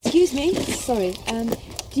me? Sorry,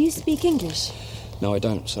 do you speak English? No, I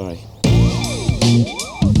don't, sorry.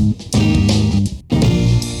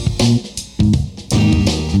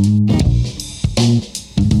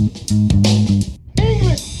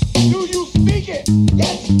 English, do you speak it?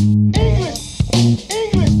 Yes. English,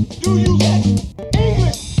 do you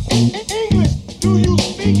English, do you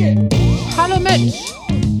speak it? Hello, Mitch.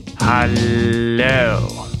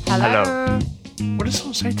 Hello. What did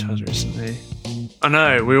someone say to us recently? I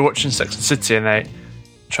know, we were watching Sex and the City and they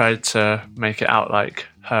tried to make it out like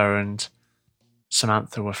her and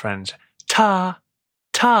Samantha were friends. Ta.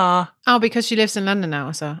 Oh, because she lives in London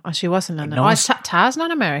now, so. Or she was in London. No Ta's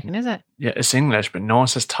not American, is it? Yeah, it's English, but no one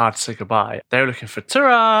says ta to say goodbye. They were looking for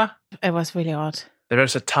ta. It was really odd. They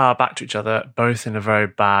both said ta back to each other, both in a very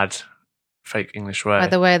bad, fake English way. By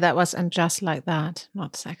the way, that was And Just Like That,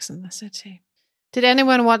 not Sex and the City. Did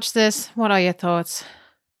anyone watch this? What are your thoughts?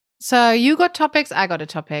 So you got topics, I got a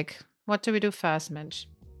topic. What do we do first, Mitch?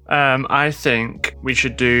 I think we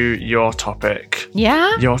should do your topic.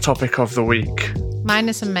 Yeah? Your topic of the week. Mine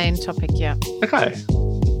is a main topic, yeah. Okay.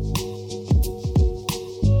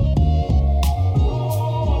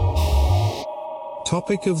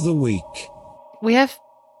 Topic of the week. We have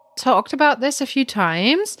talked about this a few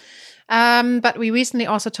times, but we recently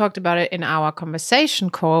also talked about it in our conversation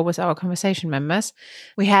call with our conversation members.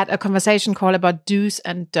 We had a conversation call about do's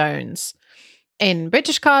and don'ts in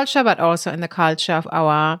British culture, but also in the culture of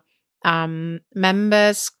our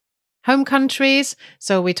members' home countries.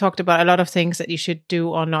 So we talked about a lot of things that you should do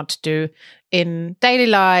or not do in daily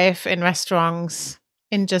life, in restaurants,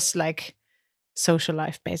 in just like social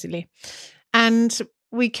life, basically. And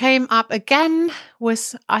we came up again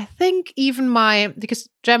with, I think, because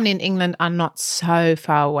Germany and England are not so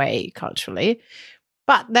far away culturally,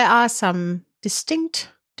 but there are some distinct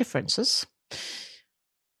differences.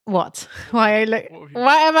 What? Why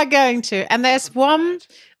am I going to? And there's one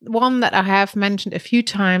that I have mentioned a few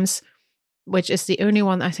times, which is the only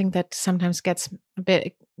one I think that sometimes gets a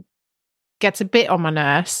bit on my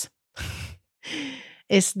nerves,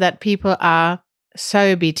 is that people are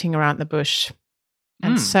so beating around the bush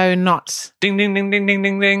and so not. Ding, ding, ding, ding, ding,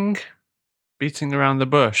 ding, ding. Beating around the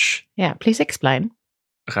bush. Yeah, please explain.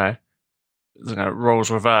 Okay. Roles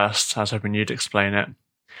reversed. I was hoping you'd explain it.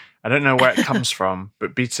 I don't know where it comes from,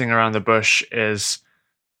 but beating around the bush is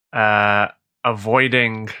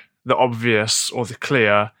avoiding the obvious or the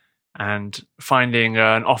clear and finding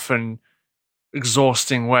an often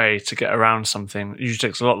exhausting way to get around something. It usually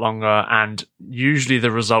takes a lot longer, and usually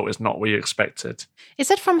the result is not what you expected.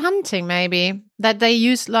 Is it from hunting, maybe? That they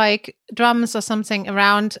use like drums or something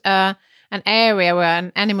around an area where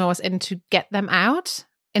an animal was in to get them out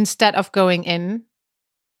instead of going in?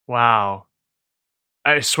 Wow.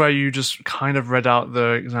 I swear you just kind of read out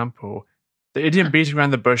the example. The idiom beating around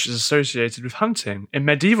the bush is associated with hunting. In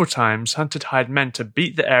medieval times, hunters hired men to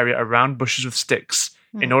beat the area around bushes with sticks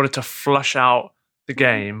in order to flush out the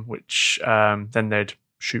game, which then they'd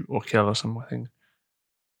shoot or kill or something.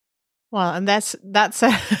 Well, and that's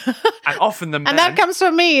a and often the men... And that comes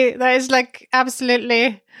from me. That is like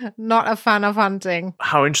absolutely not a fan of hunting.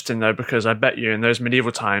 How interesting, though, because I bet you in those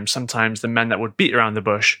medieval times, sometimes the men that would beat around the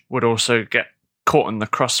bush would also get caught in the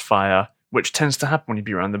crossfire, which tends to happen when you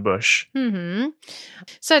beat around the bush. Mm-hmm.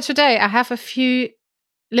 So today I have a few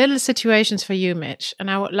little situations for you, Mitch, and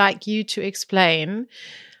I would like you to explain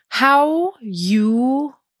how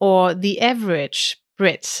you or the average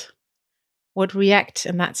Brit would react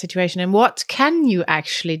in that situation, and what can you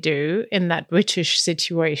actually do in that British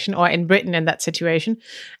situation or in Britain in that situation,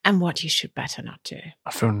 and what you should better not do.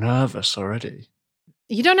 I feel nervous already.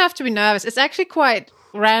 You don't have to be nervous. It's actually quite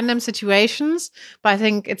random situations, but I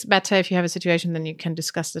think it's better if you have a situation, then you can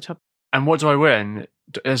discuss the topic. And what do I win?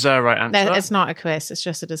 Is there a right answer? It's not a quiz. It's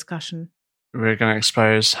just a discussion. We're going to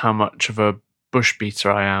expose how much of a bush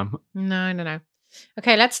beater I am. No.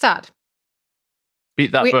 Okay, let's start.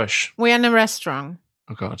 Beat that bush. We're in a restaurant.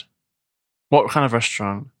 Oh, God. What kind of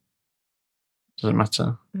restaurant? Does it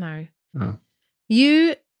matter? No. Oh.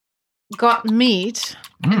 You got meat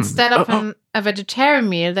instead of a vegetarian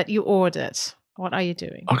meal that you ordered. What are you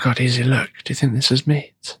doing? Oh, God, easy look. Do you think this is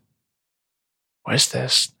meat? What is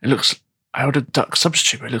this? It looks... I ordered duck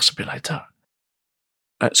substitute, but it looks a bit like duck.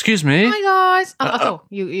 Excuse me? Hi, guys.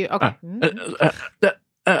 You okay.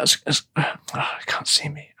 I can't see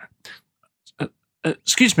me.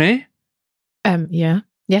 Excuse me? Yeah.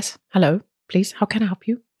 Yes. Hello. Please. How can I help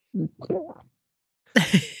you?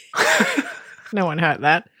 No one heard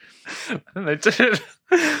that. They did.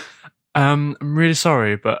 I'm really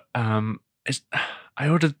sorry, but I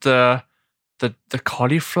ordered the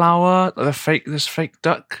cauliflower, this fake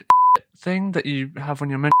duck. thing that you have when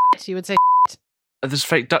you're meant. You would say This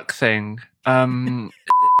fake duck thing. thing.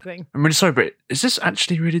 I'm really sorry, but is this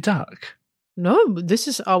actually really duck? No, this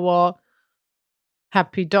is our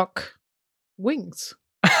happy duck wings.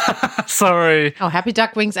 Sorry. Oh, happy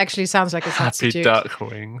duck wings actually sounds like a Happy substitute. duck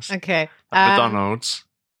wings. Okay. At McDonald's.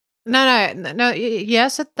 No.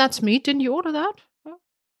 Yes, that's me. Didn't you order that?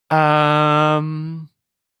 I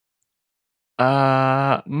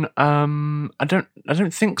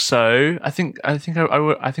don't think so. I think I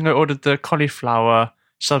ordered the cauliflower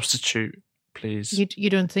substitute, please. You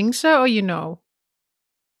don't think so, or you know?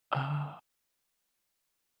 I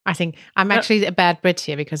think I'm actually a bad Brit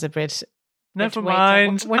here because a Brit. Never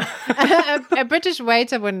mind. A British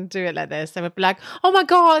waiter wouldn't do it like this. They would be like, "Oh my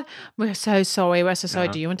god, we're so sorry. We're so sorry.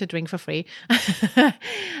 Yeah. Do you want a drink for free?"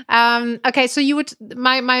 Okay, so you would.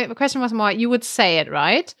 My question was more. You would say it,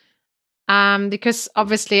 right? Because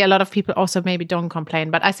obviously a lot of people also maybe don't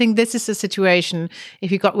complain, but I think this is a situation.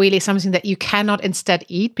 If you got really something that you cannot instead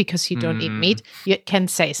eat because you don't eat meat, you can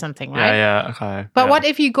say something, right? Yeah, okay. But yeah. what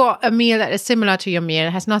if you got a meal that is similar to your meal?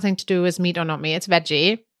 It has nothing to do with meat or not meat. It's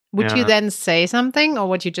veggie. Would you then say something, or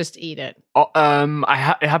would you just eat it?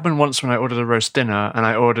 It happened once when I ordered a roast dinner, and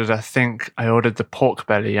I ordered the pork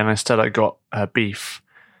belly, and instead I got beef,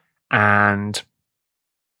 and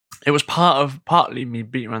it was partly me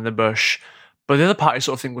beating around the bush, but the other part I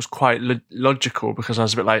sort of think was quite logical because I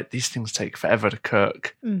was a bit like, these things take forever to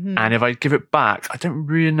cook, and if I give it back, I don't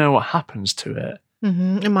really know what happens to it.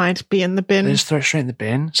 It might be in the bin. They just throw it straight in the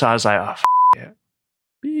bin. So I was like, oh, it.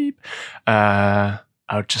 Beep. I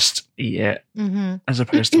would just eat it as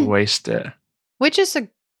opposed to waste it. Which is a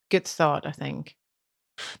good thought, I think.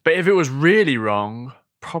 But if it was really wrong,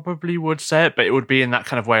 probably would say it, but it would be in that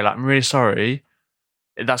kind of way, like, I'm really sorry.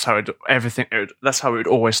 That's how that's how it would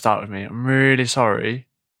always start with me. I'm really sorry.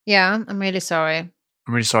 Yeah, I'm really sorry.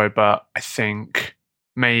 I'm really sorry, but I think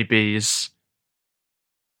maybe's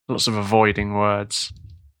lots of avoiding words.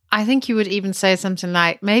 I think you would even say something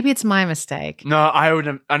like, maybe it's my mistake. No, I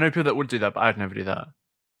know people that would do that, but I'd never do that.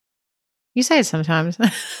 You say it sometimes.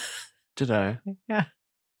 Did I? Yeah.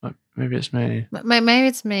 Like, maybe it's me. Maybe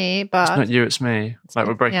it's me, but... It's not you, it's me. It's like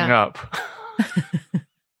we're breaking up.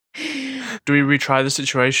 Do we retry the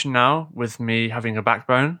situation now with me having a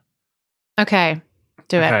backbone? Okay,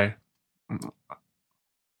 do it. Okay.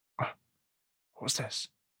 What's this?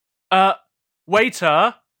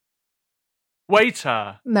 Waiter.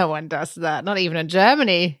 No one does that. Not even in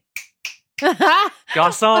Germany.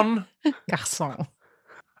 Garçon. Garçon.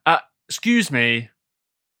 Excuse me.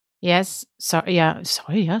 Yes. Sorry. Yeah,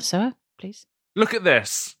 sir. Please. Look at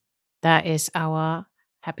this. That is our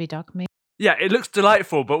happy duck meal. Yeah, it looks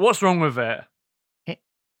delightful, but what's wrong with it?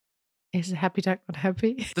 Is a happy duck not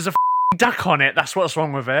happy? There's a duck on it. That's what's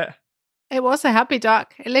wrong with it. It was a happy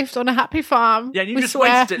duck. It lived on a happy farm. Yeah, you we just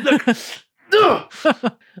swear. wasted it. Look. Ugh.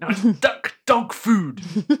 Now it's duck dog food.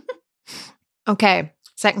 Okay,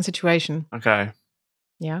 second situation. Okay.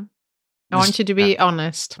 Yeah. I want you to be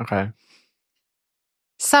honest. Okay.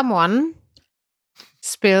 Someone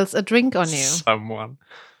spills a drink on you. Someone.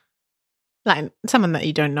 Like someone that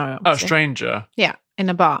you don't know. Oh, Obviously. stranger. Yeah, in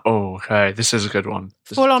a bar. Oh, okay. This is a good one.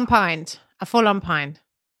 A full on pint.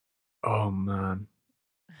 Oh man.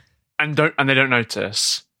 And they don't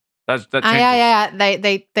notice. That yeah.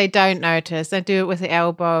 They don't notice. They do it with the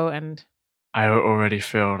elbow, and I already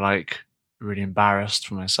feel like really embarrassed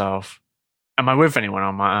for myself. Am I with anyone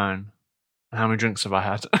on my own? How many drinks have I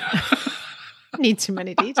had? Need too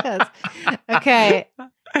many details. Okay.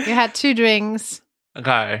 You had 2 drinks.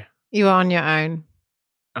 Okay. You are on your own.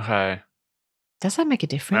 Okay. Does that make a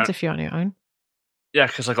difference if you're on your own? Yeah,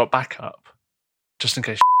 because I got backup. Just in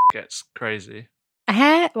case gets crazy.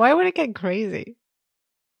 Why would it get crazy?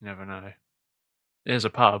 You never know. There's a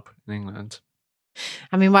pub in England.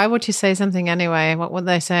 I mean, why would you say something anyway? What would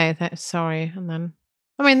they say? Sorry. And then,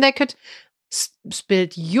 I mean, they could spill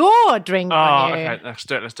your drink on you. Okay. Let's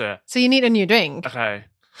do it. So you need a new drink. Okay.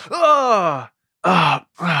 For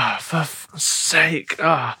fuck's sake.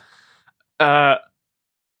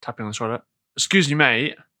 Tapping on the shoulder. Excuse me,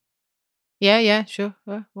 mate. Yeah, sure.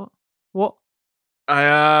 What?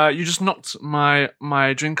 You just knocked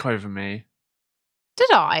my drink over me.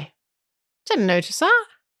 Did I? Didn't notice that.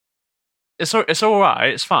 It's all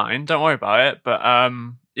right. It's fine. Don't worry about it. But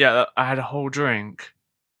yeah, I had a whole drink.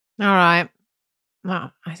 All right.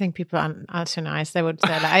 Well, I think people are too nice. They would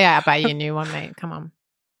say, like, yeah, I'll buy you a new one, mate. Come on.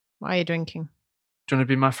 Why are you drinking? Do you want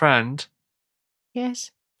to be my friend?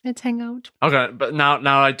 Yes. Let's hang out. Okay, but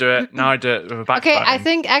now I do it. Now I do it with a backbone. Okay, I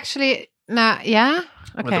think actually, yeah.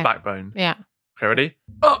 Okay. With a backbone. Yeah. Okay, ready?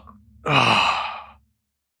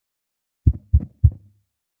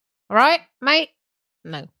 All right, mate?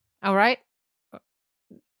 No. All right?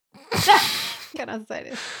 Can I say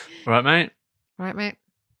this? All right, mate? All right, mate?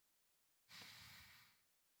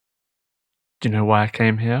 Do you know why I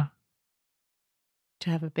came here?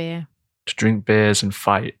 To have a beer. To drink beers and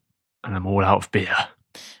fight. And I'm all out of beer.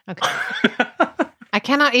 Okay. I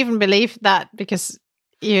cannot even believe that because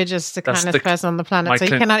you're just the kindest person on the planet. So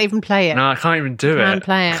you cannot even play it. No, I can't even do it. Can't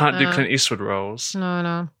play it. I can't do Clint Eastwood roles.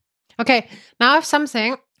 No. Okay, now I have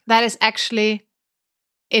something that is actually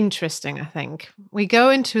interesting, I think. We go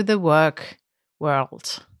into the work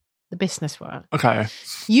world, the business world. Okay.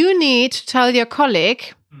 You need to tell your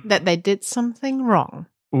colleague that they did something wrong.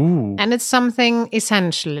 Ooh. And it's something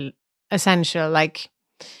essential, like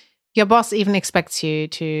your boss even expects you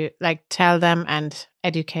to like tell them and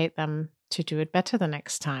educate them to do it better the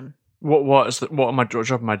next time. What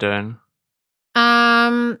job am I doing?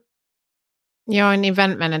 You're an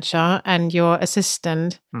event manager and your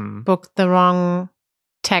assistant booked the wrong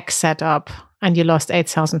tech setup and you lost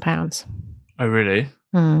 £8,000. Oh, really?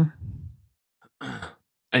 Mm.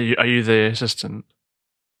 Are you the assistant?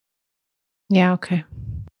 Yeah, okay.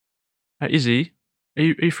 Easy. Are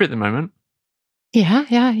you free at the moment?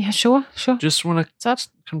 Yeah, sure. Just want to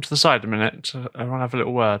come to the side a minute. I want to have a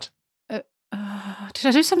little word. Did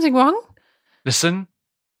I do something wrong? Listen,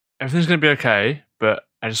 everything's going to be okay, but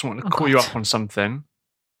I just want to call you up on something.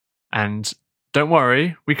 And don't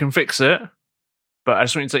worry, we can fix it. But I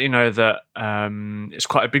just want to let you know that it's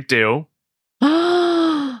quite a big deal.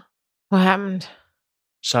 What happened?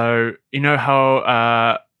 So, you know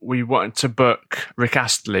how we wanted to book Rick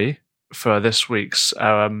Astley for this week's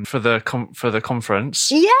for the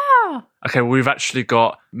conference? Yeah. Okay, well, we've actually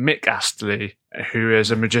got Mick Astley, who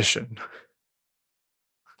is a magician.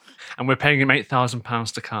 And we're paying him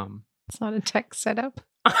 £8,000 to come. It's not a tech setup.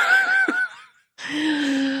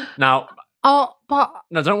 Now, but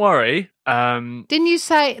no, don't worry. Didn't you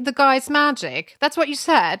say the guy's magic? That's what you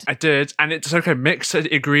said. I did, and it's okay. Mick said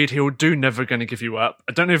agreed he'll do Never Gonna Give You Up.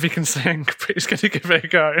 I don't know if he can sing, but he's going to give it a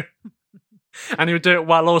go. And he'll do it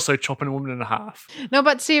while also chopping a woman in half. No,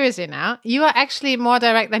 but seriously now, you are actually more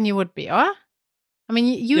direct than you would be, or? I mean,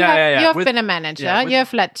 you have been a manager, you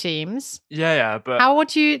have led teams. Yeah, but... How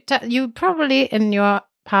would you... you probably, in your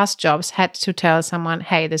past jobs, had to tell someone,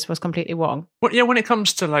 hey, this was completely wrong. Well, yeah, when it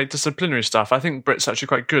comes to like disciplinary stuff, I think Brit's actually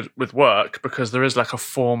quite good with work because there is like a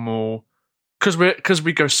formal... Because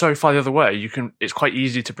we go so far the other way, it's quite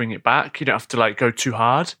easy to bring it back. You don't have to like go too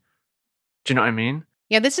hard. Do you know what I mean?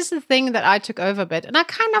 Yeah, this is the thing that I took over a bit. And I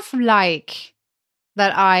kind of like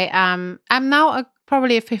that I'm now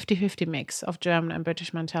probably a 50-50 mix of German and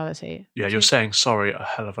British mentality. Yeah, you're saying sorry a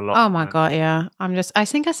hell of a lot. Oh my God, yeah. I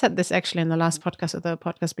think I said this actually in the last podcast or the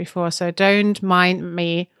podcast before, so don't mind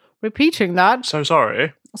me repeating that. So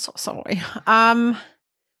sorry. So sorry.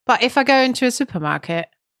 But if I go into a supermarket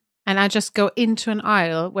and I just go into an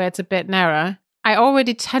aisle where it's a bit narrow, I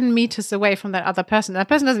already 10 meters away from that other person. That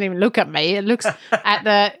person doesn't even look at me. It looks at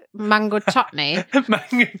the mango chutney.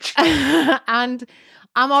 And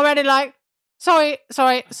I'm already like, sorry.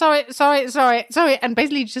 And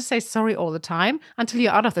basically you just say sorry all the time until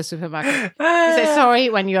you're out of the supermarket. You say sorry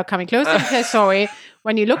when you are coming closer. You say sorry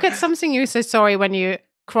when you look at something. You say sorry when you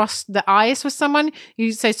cross the eyes with someone.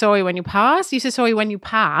 You say sorry when you pass. You say sorry when you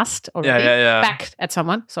passed already. Back at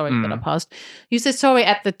someone. Sorry that I passed. You say sorry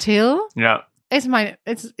at the till. Yeah.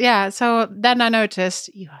 So then I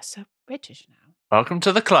noticed you are so British now. Welcome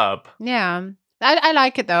to the club. Yeah. I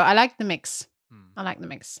like it though. I like the mix.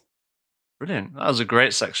 Brilliant. That was a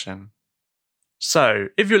great section. So,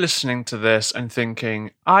 if you're listening to this and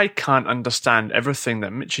thinking, I can't understand everything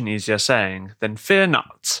that Mitch and Easy are saying, then fear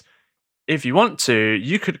not. If you want to,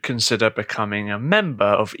 you could consider becoming a member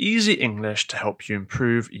of Easy English to help you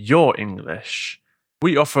improve your English.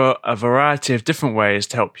 We offer a variety of different ways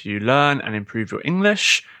to help you learn and improve your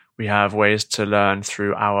English. We have ways to learn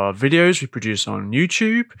through our videos we produce on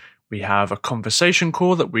YouTube. We have a conversation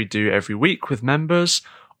call that we do every week with members.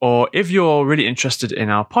 Or if you're really interested in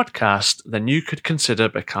our podcast, then you could consider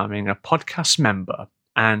becoming a podcast member.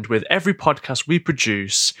 And with every podcast we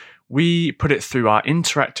produce, we put it through our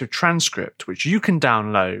interactive transcript, which you can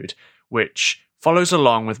download, which follows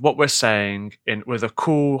along with what we're saying with a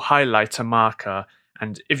cool highlighter marker.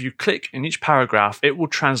 And if you click in each paragraph, it will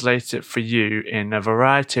translate it for you in a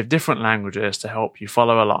variety of different languages to help you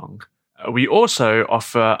follow along. We also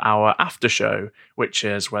offer our after show, which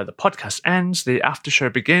is where the podcast ends, the after show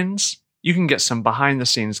begins. You can get some behind the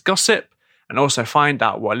scenes gossip and also find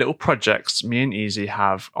out what little projects me and Easy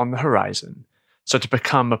have on the horizon. So to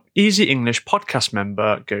become an Easy English podcast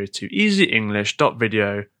member, go to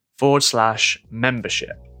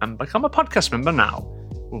easyenglish.video/membership and become a podcast member now.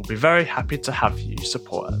 We'll be very happy to have you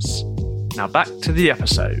support us. Now back to the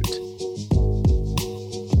episode.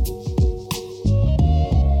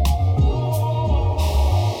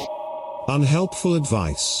 Unhelpful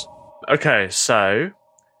advice. Okay, so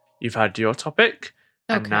you've had your topic,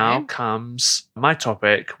 and now comes my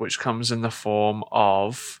topic, which comes in the form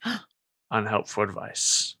of unhelpful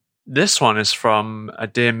advice. This one is from a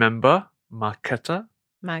dear member, Marketa.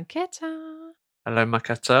 Marketa. Hello,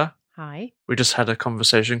 Marketa. Hi. We just had a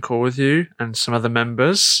conversation call with you and some other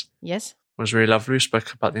members. Yes. It was really lovely. We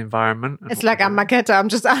spoke about the environment. It's like I'm Marketa. I'm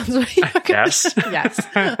just answering. Yes. Yes.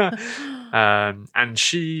 And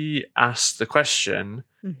she asked the question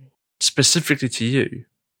specifically to you.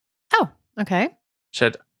 Oh, okay. She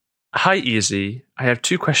said, "Hi, Easy. I have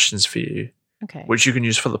 2 questions for you, Okay. which you can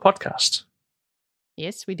use for the podcast."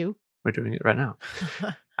 Yes, we do. We're doing it right now.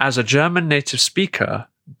 As a German native speaker,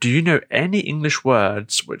 do you know any English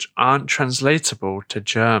words which aren't translatable to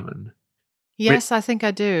German? Yes, I think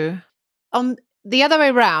I do. On the other way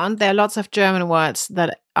around, there are lots of German words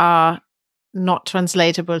that are not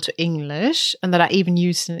translatable to English and that are even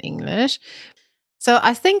used in English. So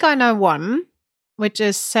I think I know one, which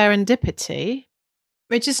is serendipity,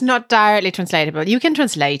 which is not directly translatable. You can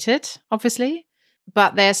translate it, obviously,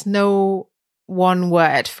 but there's no one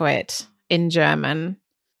word for it in German.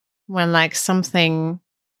 When like something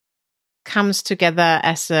comes together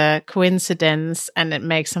as a coincidence and it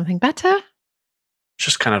makes something better. It's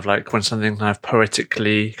just kind of like when something kind of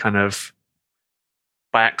poetically kind of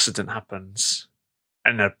by accident happens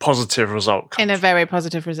and a positive result comes. In a very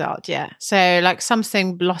positive result, yeah. So like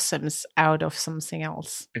something blossoms out of something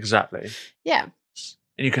else. Exactly. Yeah.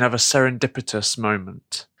 And you can have a serendipitous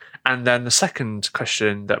moment. And then the second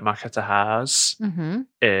question that Marketa has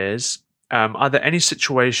is, are there any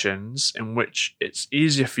situations in which it's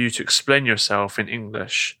easier for you to explain yourself in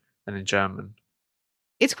English than in German?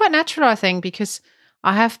 It's quite natural, I think, because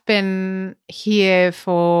I have been here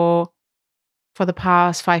for the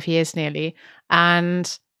past 5 years nearly.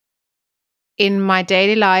 And in my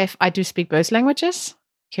daily life, I do speak both languages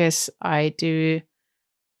because I do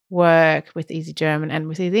work with Easy German and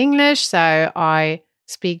with Easy English. So I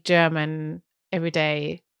speak German every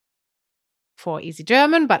day for Easy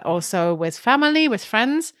German, but also with family, with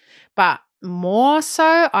friends. But more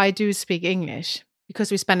so, I do speak English because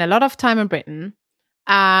we spend a lot of time in Britain.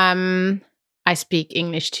 I speak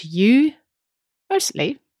English to you,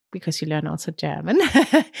 mostly, because you learn also German.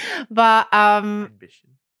 But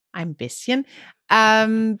ein bisschen.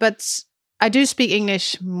 But I do speak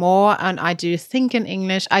English more and I do think in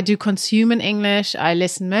English. I do consume in English. I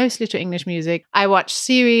listen mostly to English music. I watch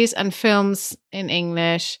series and films in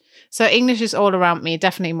English. So English is all around me,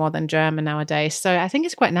 definitely more than German nowadays. So I think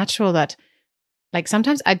it's quite natural that like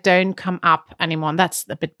sometimes I don't come up anymore. And that's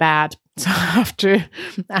a bit bad. So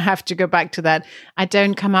I have to go back to that. I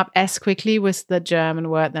don't come up as quickly with the German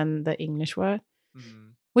word than the English word,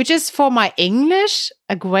 which is for my English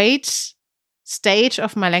a great stage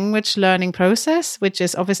of my language learning process, which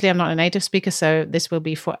is obviously I'm not a native speaker, so this will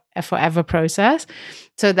be for a forever process.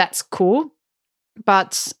 So that's cool.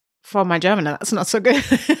 But for my German, that's not so good.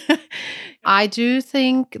 I do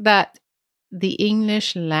think that the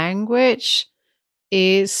English language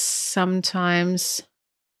is sometimes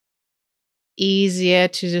easier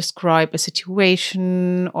to describe a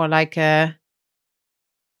situation or like why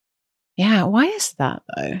is that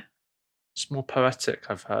though? It's more poetic,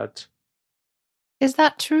 I've heard. Is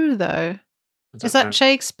that true though? Is that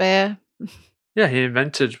Shakespeare? Yeah, he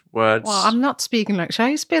invented words. Well, I'm not speaking like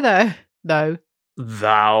Shakespeare though.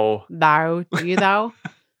 Thou. Do you thou?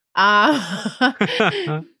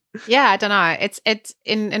 Yeah, I don't know. It's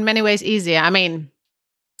in many ways easier. I mean,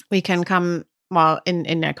 we can come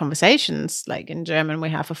in our conversations, like in German, we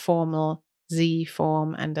have a formal Sie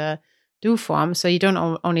form and a Du form. So you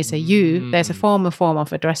don't only say you. There's a formal form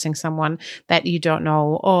of addressing someone that you don't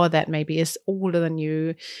know or that maybe is older than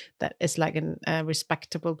you, that is like a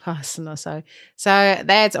respectable person or so. So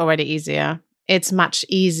that's already easier. It's much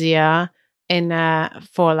easier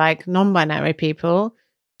for like non-binary people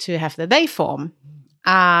to have the they form.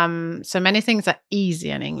 So many things are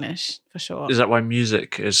easy in English for sure. Is that why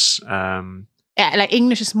music is Yeah, like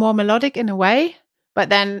English is more melodic in a way, but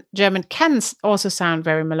then German can also sound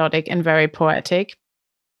very melodic and very poetic.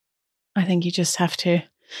 I think you just have to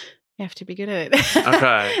be good at it.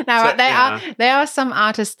 Okay. Now So, there are some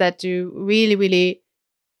artists that do really, really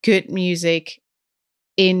good music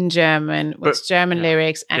in German with German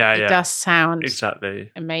lyrics, and it does sound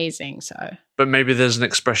exactly amazing. So, but maybe there's an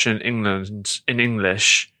expression in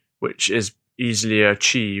English which is easily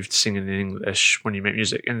achieved singing in English when you make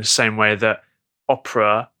music, in the same way that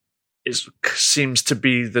opera it seems to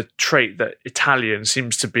be the trait that Italian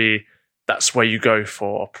seems to be. That's where you go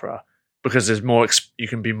for opera because there's more. You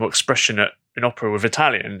can be more expressionate in opera with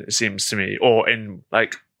Italian. It seems to me, or in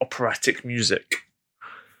like operatic music.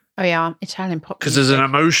 Oh yeah, Italian pop. Because there's an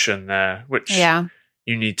emotion there, which yeah.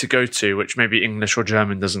 you need to go to, which maybe English or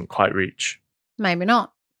German doesn't quite reach. Maybe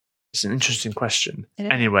not. It's an interesting question.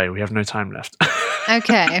 Anyway, we have no time left.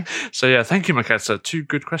 Okay. So yeah, thank you, Maketa. 2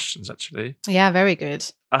 good questions, actually. Yeah, very good.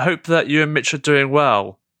 I hope that you and Mitch are doing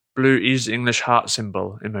well. Blue Easy English heart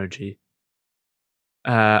symbol emoji.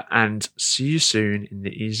 And see you soon in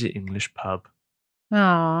the Easy English pub.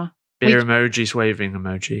 Aww. Beer emojis waving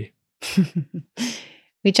emoji.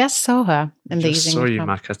 We just saw her in the Just Easy saw English you,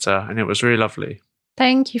 pub. Maketa, and it was really lovely.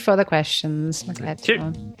 Thank you for the questions, Thank you.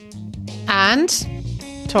 Maketa.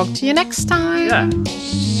 And talk to you next time. Yeah.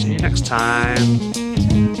 See you next time.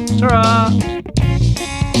 Ta-ra!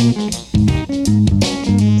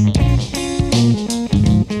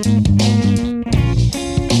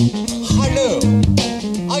 Hello,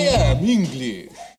 I am English.